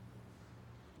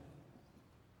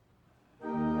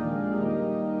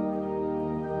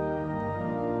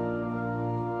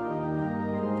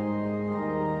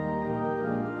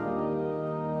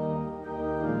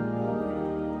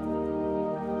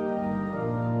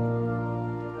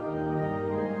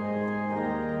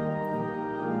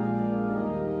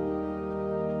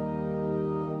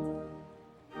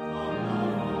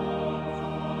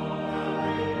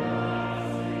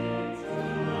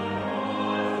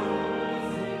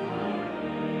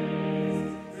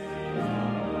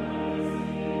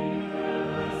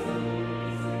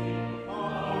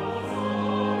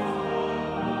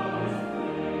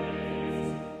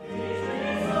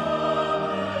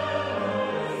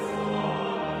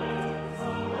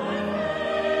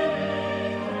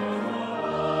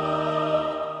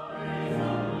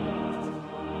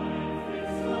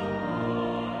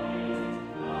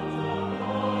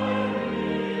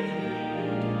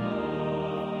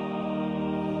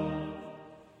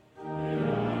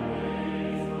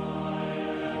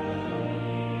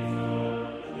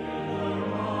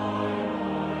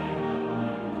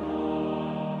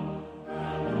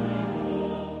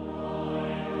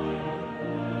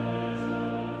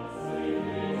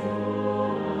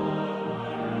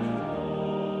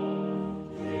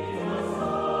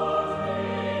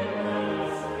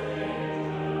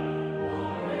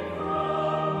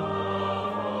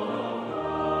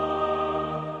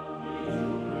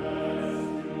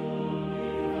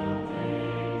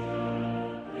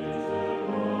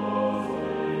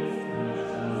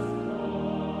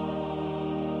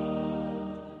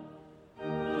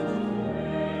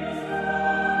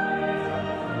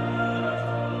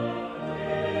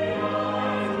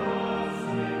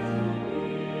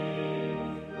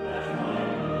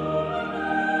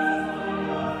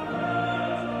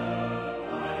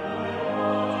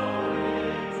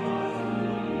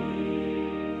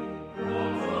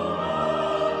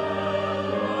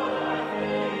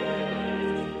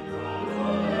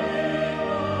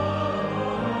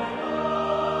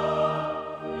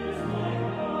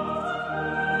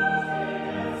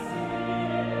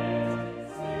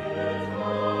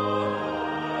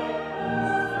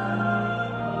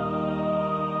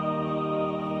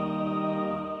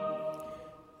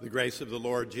 The grace of the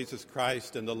Lord Jesus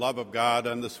Christ and the love of God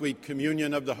and the sweet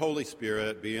communion of the Holy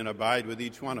Spirit be and abide with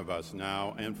each one of us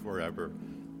now and forever.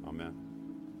 Amen.